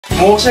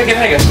申し訳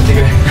ないから知ってく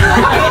れ。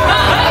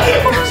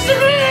してく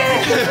れ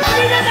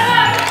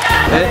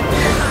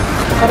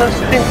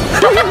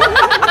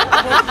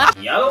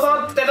矢野さ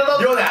んって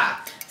どうだ。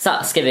さ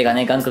あ、スケベが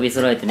ね、ガン首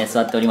揃えてね、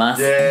座っておりま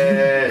す。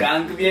ガ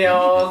ン首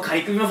よー、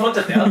仮首も揃っち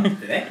ゃったよっ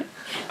てね。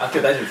あ、今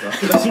日大丈夫で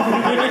すよ。ど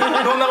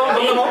んなもん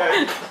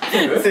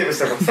セーブし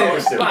たか、セー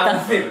ブして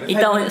る。一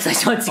旦最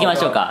初までつきま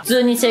しょうか。普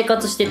通に生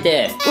活して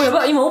て、お、や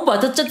ばい、今おっぱい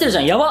当たっちゃってるじゃ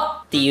ん、や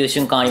ばっていう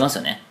瞬間あります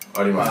よね。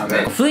あります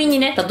ね。不意に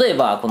ね、例え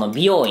ばこの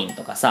美容院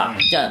とかさ、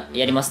じゃあ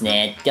やります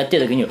ねってやって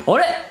る時に、あ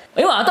れ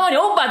今頭に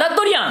おっぱい当たっ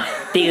とるやんっ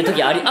ていう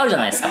時あるじゃ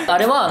ないですか。あ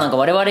れはなんか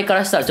我々か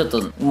らしたらちょっ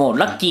ともう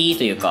ラッキー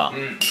というか、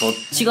そっ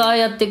ちが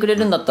やってくれ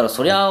るんだったら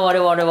そりゃ我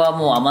々は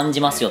もう甘ん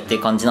じますよってい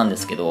う感じなんで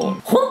すけど、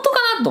本当か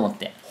なと思っ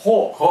て。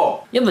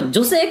やっぱ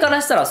女性か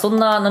らしたらそん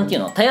な、なんてい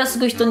うの、たやす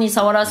く人に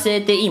触らせ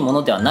ていいも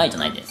のではないじゃ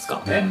ないです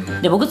か。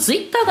で、僕ツ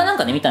イッターかなん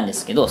かで見たんで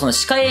すけど、その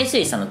歯科衛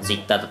生士さんのツイ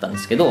ッターだったんで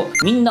すけど、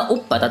みんなおっ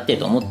ぱい当たってる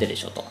と思ってるで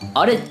しょと。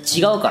あれ違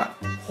うから、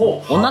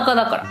お腹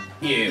だから。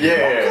いやいや、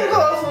僕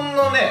がそん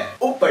なね、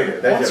おっぱいで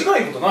間違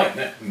いことないよ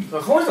ね。そ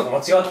の人が間違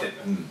ってんの。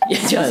いや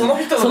違う、その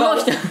人が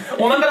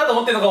お腹だと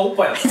思ってるのがおっ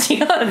ぱいだ。違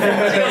うんだよ。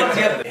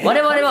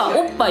我々は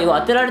おっぱいを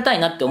当てられたい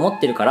なって思っ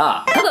てるか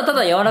ら、ただた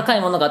だ柔らか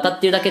いものが当たっ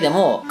てるだけで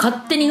も勝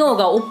手に脳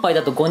がおっぱい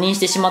だと誤認し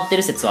てしまって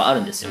る説はあ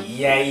るんですよ。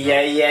いやい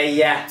やいやい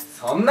や、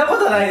そんなこ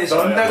とないでし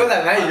ょ。そんなこと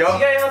はないよ。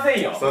間違いませ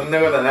んよ。そんな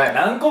ことはない。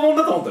何個もん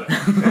だと思ってる。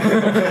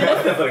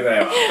それぐらい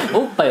は。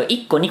おっぱいを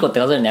1個2個って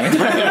数えるのやめて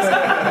もらっていいですか。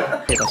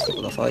手出して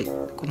ください。こ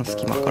の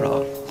隙間から。は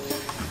い、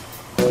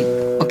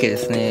OK で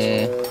す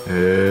ね。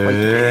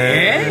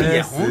い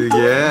や、すげ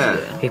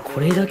え。こ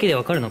れだけで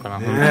わかるのかな、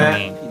本当に。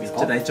めっ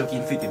ちゃ大腸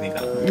筋ついてねえ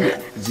から。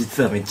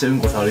実はめっちゃうん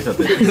こ触る人だっ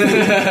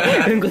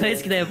た。うんこ大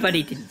好きだやっぱ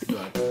りって。実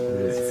は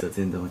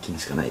善玉菌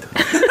しかないとか。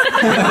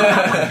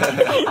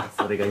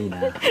それがいいな。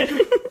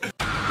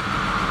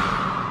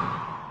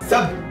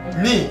3、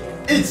2、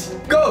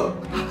1、GO！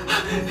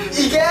 い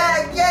けいけいけい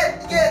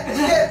けい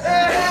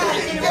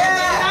け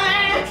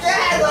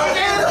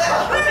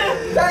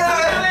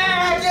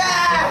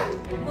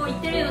もういっ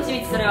てるよ、清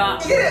水、それは。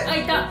いける。あ、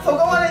いた。そこ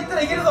までいった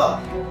らいけるぞ。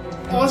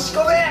押し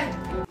込め。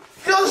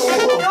よしよ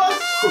しよ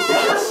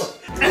し。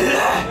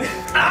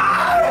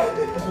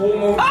肛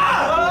門。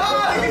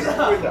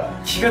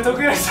気が得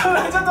意した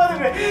な。ちょっと待っ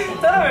てくれ。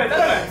頼む。大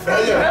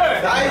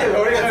丈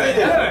夫俺がついて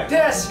る。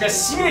手足が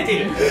しびれてい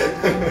る。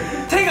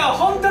手が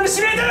本当に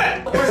しびれてる。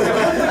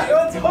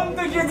本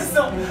当に気がつ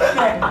そう。俺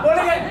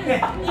が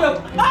ね、今、おい、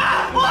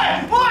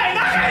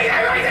中身が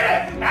動いてる。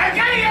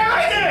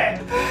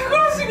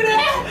殺してくれ。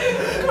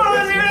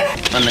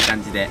こんな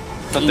感じで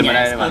撮っても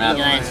らえればな。いいん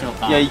じゃないでしょう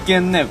か。いや、いけ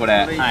んねこ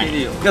れ。い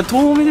や、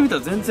遠目で見た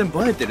ら全然映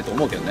えてると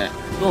思うけどね。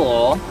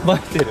どう？映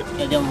えてる。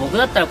いや、でも僕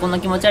だったらこんな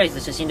気持ち悪い人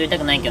写真撮りた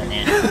くないけど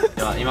ね。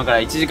では今から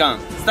1時間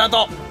スター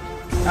ト。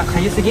あ、か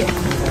ゆすぎ。は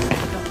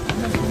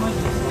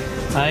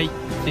い、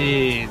チ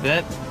ー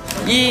ズ。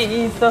いい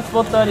インスタス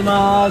ポットあり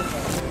ます。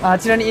あ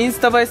ちらにインス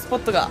タ映えスポッ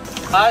トが。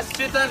ハッ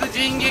シュタグ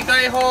仁義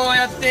解放を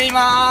やってい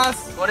ま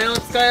す。これを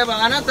使え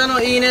ばあなた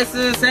のいいね数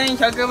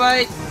1100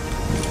倍。よ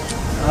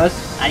し、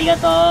ありが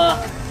と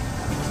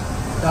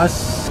よ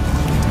し。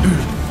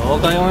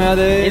東海オンエア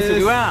でーす。インスタ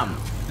グラム。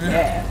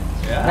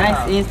ナイ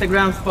スインスタグ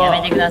ラムスポッう。ト。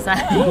やめてください。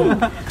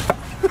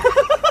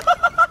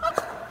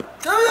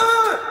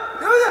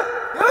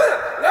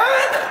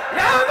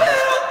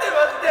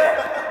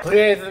と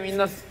りあえずみん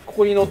なこ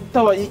こに乗っ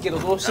たはいいけど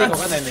どうしていいか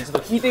分かんないんでちょっと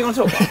聞いてみま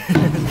しょうか。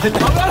何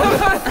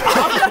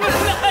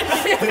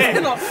やって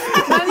んの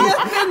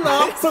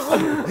そこ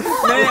ね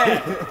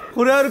え、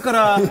これあるか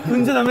ら踏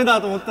んじゃダメだ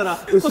と思ったら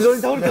後ろ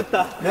に倒れちゃった。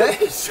だい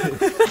ぶ進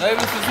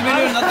める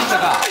ようになってきた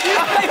か。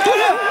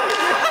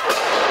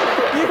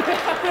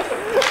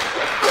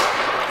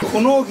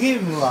このゲ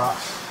ームは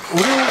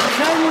俺を嫌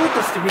い者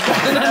として見た。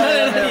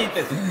何言っ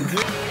てんの。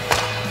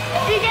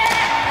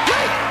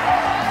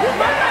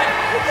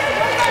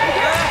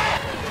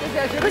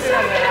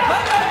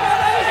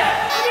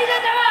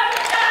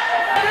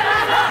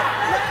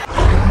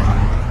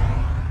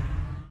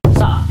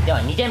さあ、では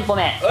2店舗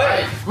目。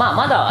まあ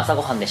まだ朝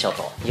ごはんでしょう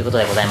ということ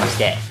でございまし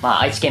て、ま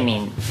あ愛知県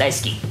民大好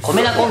き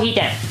米田コーヒー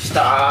店。き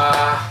たー。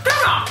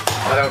あ、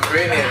でも食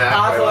えねえ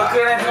な。あ、そう食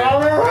えない。こ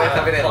れ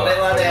食べねえ。これ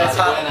はね、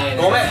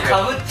ごめん、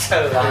かぶっちゃ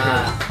うな。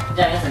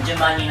じゃあ皆さん順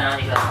番に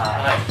並んでくださ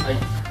い。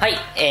はい、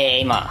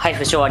今配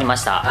布し終わりま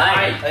した。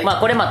ま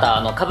あこれま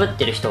た被っ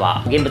てる人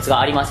は現物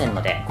がありません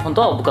ので、本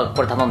当は僕は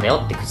これ頼んだ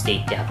よって口で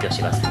言って発表し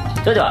てくださ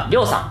い。それではり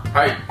ょうさん。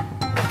はい。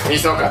味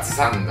噌カツ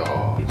サンド。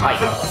はい。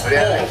それ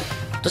はね。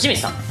としみ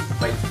つさん。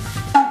はい。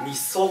味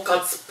噌カ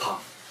ツパ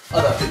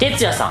ン。て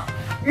つやさ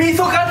ん。味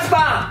噌カツ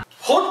パン。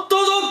ホットド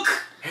ッグ。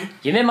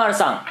ゆめまる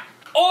さん。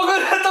小倉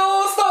トー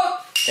スト。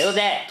ということ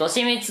で、と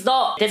しみつ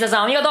とてつや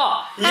さんお見事。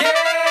イエーイ。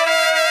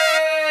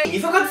味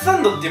噌カツサ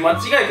ンドっていう間違い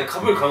が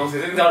被る可能性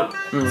全然あ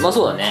る。うん、まあ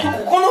そうだね。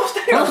この2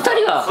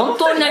人が本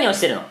当に何をし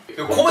てるの？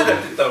米田っ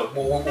て言ったらも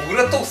う小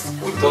倉トー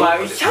スト。まあ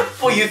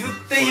100歩譲っ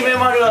て夢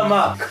丸は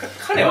まあ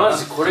彼はマ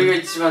ジこれが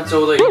一番ち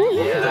ょうどいい。い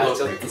や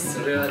ちょっと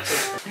それはちょっ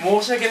と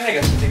申し訳ない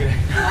から知ってくれ。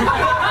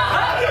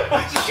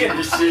申し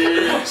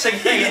訳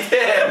ない。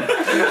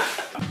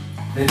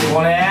出て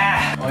こ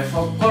ねえ。おい、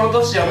そっこの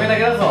年はおめえだ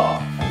けだぞ。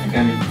何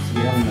か見つ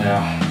けなんだよ。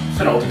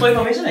それは夫へ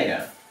のめじゃないから。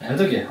やめ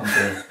とけ、本当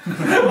に。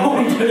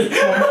本当に。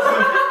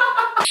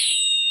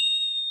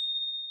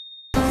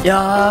い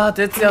やー、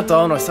哲也と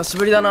会うの久し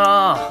ぶりだ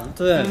な。本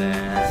当だよね。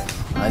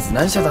あいつ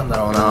何してたんだ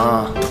ろうな。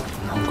なん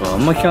かあ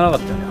んま聞かなか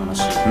ったよね、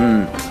話。う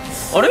ん。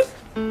あれ？あれっ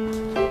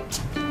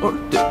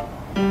て。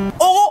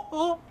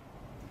お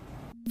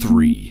3、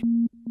2、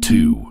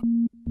1。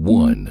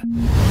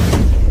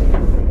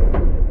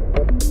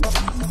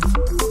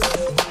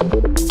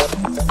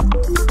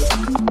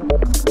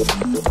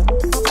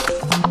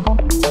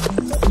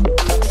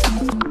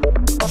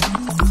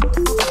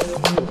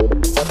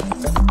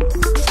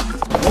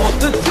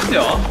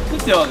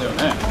哲也だよ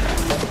ね。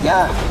い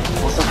やー、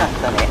遅かっ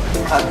たね。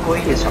かっこ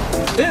いいでしょ。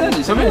何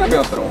喋れなく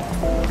なったの？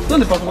なん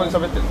でパソコンで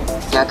喋ってんの？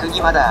逆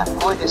にまだ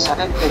声で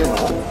喋ってるの？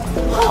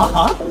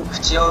はは？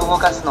口を動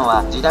かすの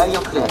は時代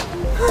遅れ。お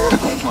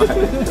前、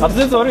滑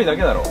舌悪いだ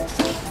けだろ。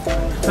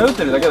頼っ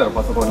てるだけだろ、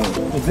パソコンに。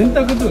電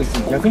卓とか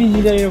逆に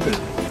時代遅れ。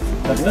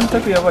電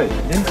卓やばい。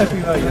電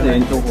卓がいい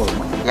延長コ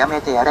ード。や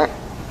めてやれ。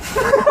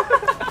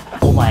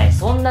お前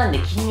そんなん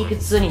で筋肉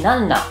痛にな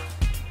んな。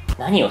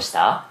何をし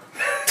た？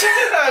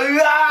う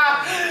わ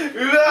ー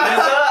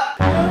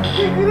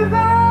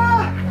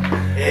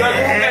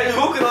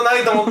動くのな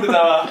いと思って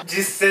たわ。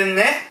実践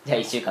ね。じゃあ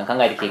1週間考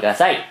えてきてくだ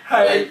さい。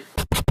はい。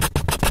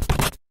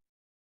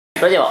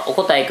それではお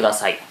答えくだ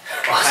さい。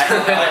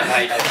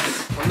はい。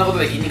こんなこと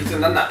で筋肉痛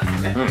になんな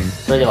ね。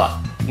それでは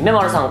夢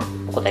丸さん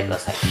お答えくだ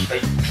さい。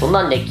そん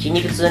なんで筋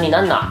肉痛に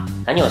なんな。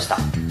何をした？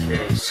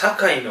社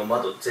会の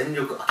窓全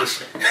力開け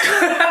閉め。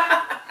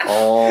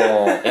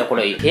おー、いやこ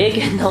れ経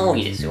験談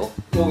義ですよ。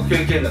僕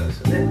経験なんです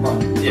よね。まあ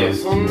いや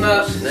そん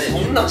な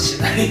し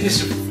ないで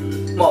しょ。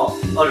まあ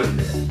あるん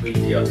で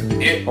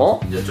VTR。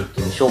お？じゃあちょっ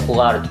と証拠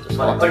があるってことです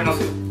か？ありま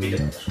すよ。見て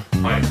みましょ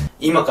う。はい。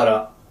今か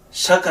ら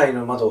社会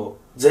の窓を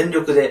全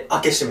力で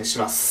開け閉めし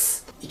ま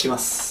す。いきま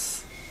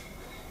す。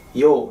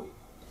よーい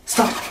ス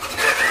タート。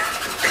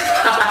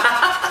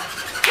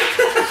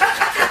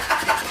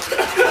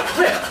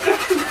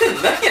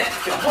何やっ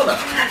てんの？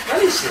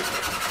何してんの？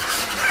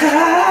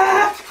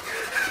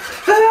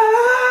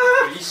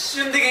一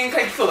瞬で限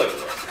界きそうだけど。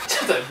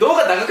ちょっと動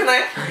画長くな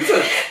い？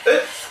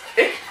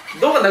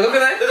動画長く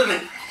ない？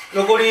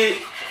残り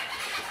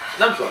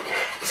何分あるの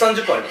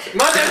？30分ありますよ。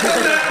待って、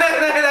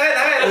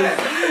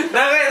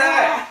長い。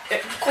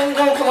今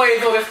後もこの映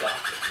像ですか？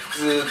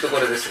ずーっとこ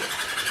れですよ。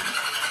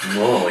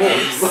もういい。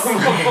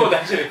もう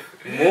大丈夫。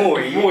も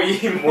ういい。もう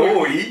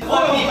2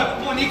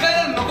回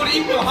なの。残り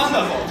1分半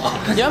だぞ。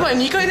やばい、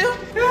2回だよ。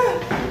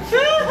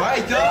バ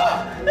イト。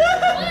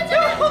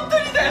本当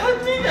に痛い。こ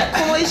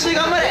の一周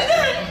頑張れ。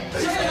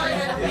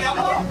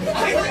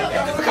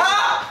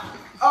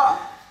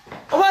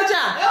おばあち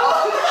ゃん。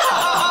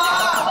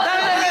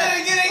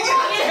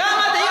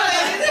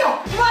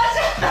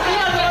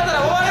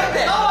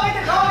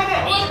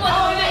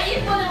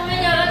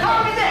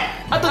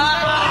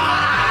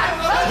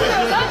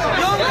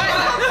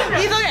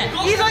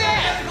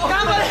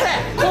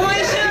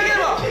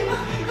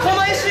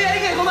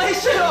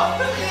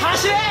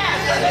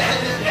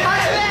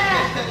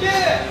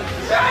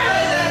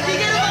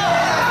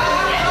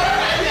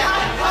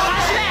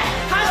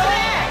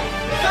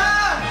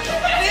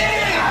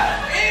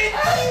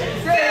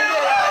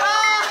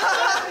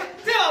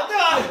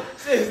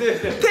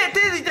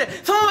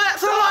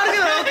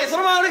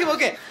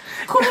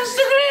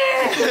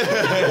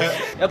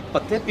やっ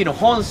ぱテピの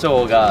本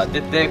性が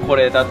出てこ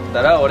れだっ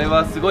たら俺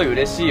はすごい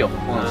嬉しいよ。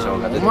本性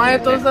が出てお前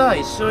とさ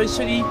一緒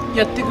に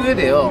やってく上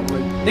でよ、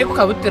猫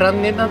かぶってら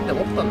んねえなって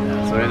思ったんだ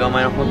よ。それがお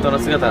前の本当の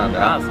姿なん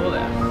だな。そうだ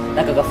よ。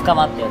仲が深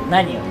まって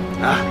何より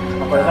まあ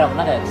これからも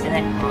仲良くして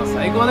ね。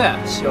最高だよ。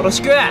よろ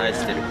しく。愛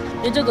してる。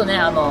でちょっとね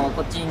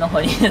こっちの方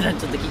にちょっ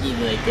と来てい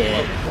ただい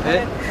て。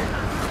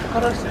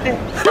殺して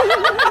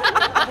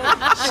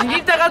死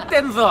にたがっ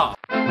てんぞ。